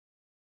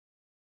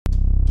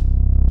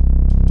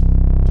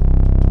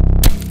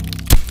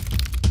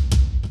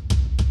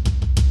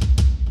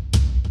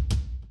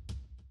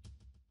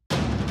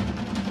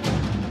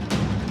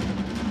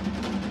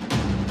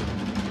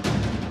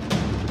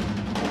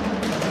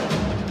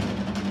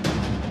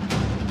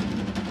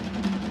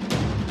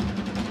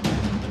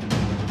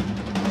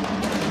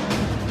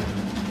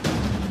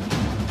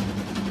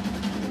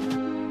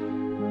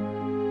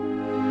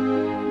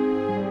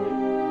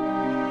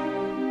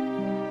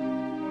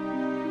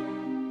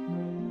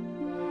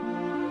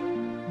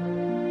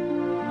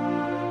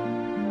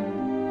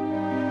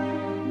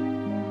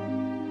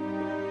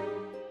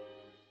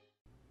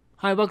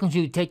Hi, welcome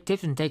to Tech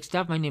Tips and Tech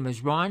Stuff. My name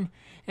is Ron,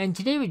 and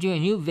today we're doing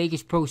a new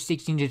Vegas Pro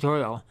 16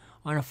 tutorial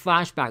on a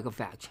flashback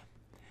effect.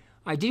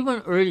 I did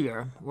one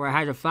earlier where I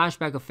had a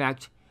flashback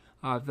effect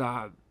of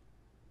the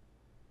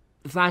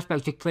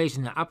flashback took place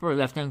in the upper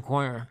left-hand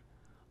corner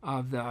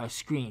of the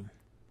screen.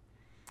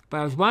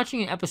 But I was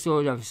watching an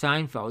episode of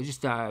Seinfeld,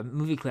 just a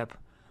movie clip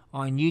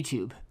on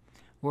YouTube,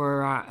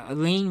 where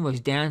Elaine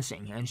was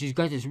dancing, and she's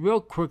got this real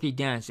quirky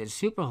dance that's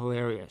super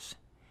hilarious.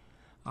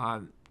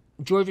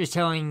 George was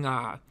telling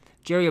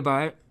Jerry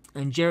about it,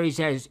 and Jerry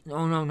says,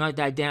 "Oh no, not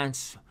that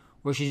dance,"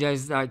 where she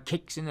does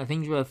kicks and the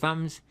things with her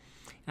thumbs.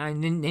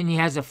 And then he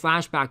has a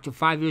flashback to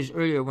 5 years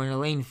earlier when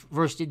Elaine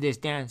first did this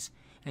dance,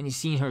 and he's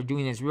seen her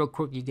doing this real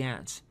quirky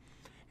dance.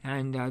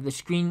 And the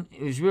screen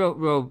is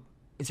I'm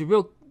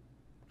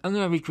going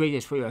to recreate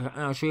this for you, and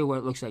I'll show you what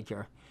it looks like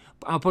here.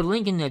 I'll put a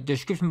link in the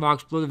description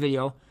box below the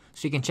video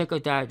so you can check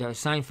out that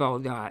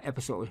Seinfeld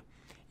episode.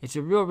 It's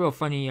a real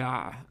funny,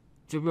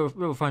 it's a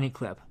real funny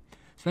clip.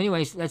 So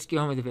anyways, let's get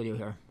on with the video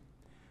here.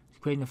 It's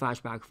creating a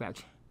flashback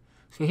effect.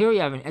 So here we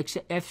have an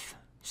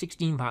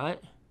F-16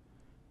 pilot.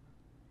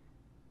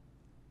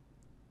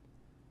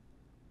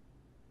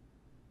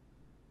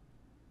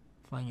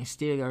 Flying a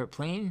state-of-the-art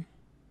plane.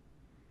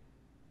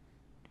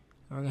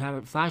 And we're going to have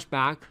it flash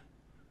back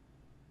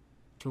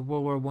to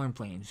World War I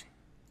planes.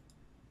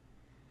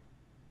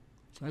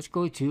 So let's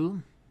go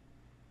to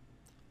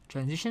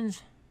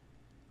transitions.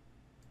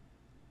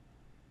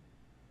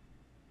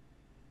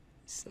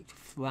 Select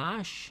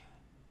flash.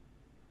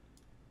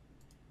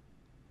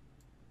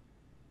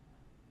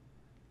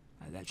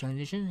 Add that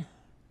transition.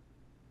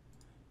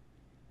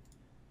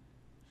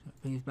 So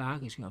it plays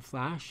back, it's going to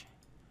flash.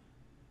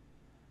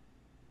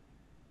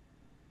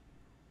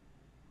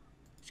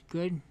 It's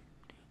good.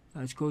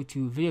 Now let's go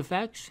to video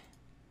effects.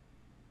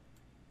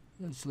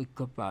 Let's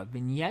look up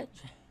vignette.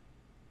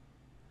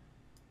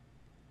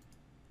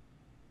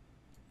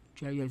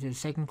 Drag it to the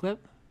second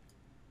clip.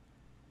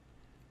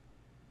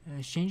 And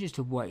let's change this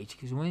to white,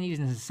 because the one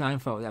using the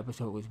Seinfeld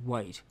episode was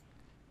white.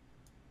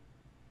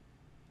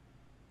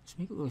 Let's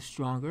make it a little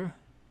stronger.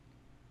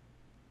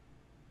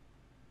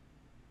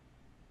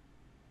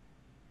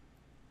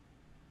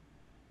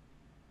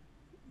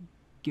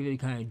 Give it a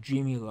kind of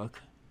dreamy look.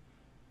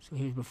 So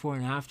here's before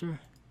and after.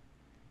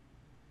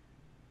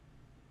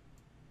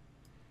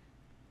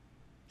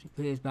 So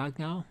play this back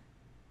now.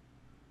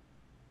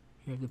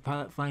 You have the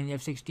pilot flying the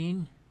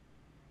F-16,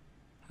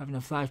 having a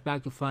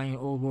flashback to flying an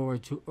old World War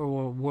II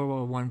or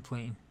World War I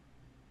plane.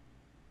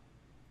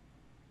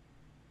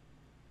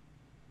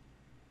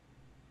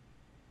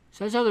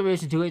 So that's all there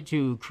is to it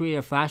to create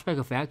a flashback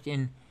effect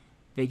in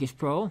Vegas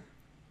Pro.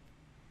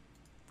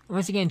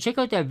 Once again, check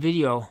out that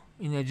video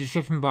in the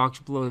description box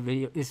below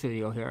this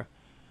video here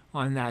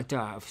on that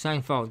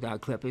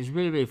Seinfeld clip. It's a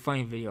really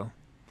funny video,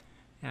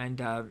 and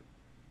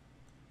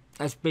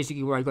that's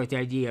basically where I got the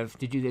idea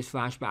to do this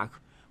flashback,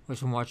 was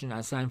from watching that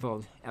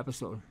Seinfeld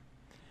episode.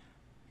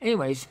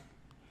 Anyways,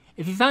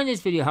 if you found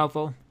this video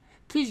helpful,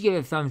 please give it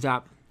a thumbs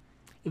up.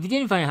 If you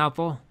didn't find it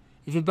helpful,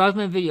 if you browse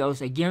my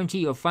videos, I guarantee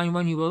you'll find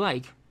one you will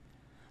like.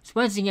 So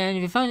once again,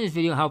 if you found this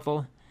video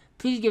helpful,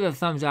 please give it a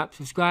thumbs up,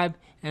 subscribe,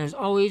 and as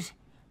always,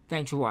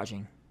 thanks for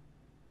watching.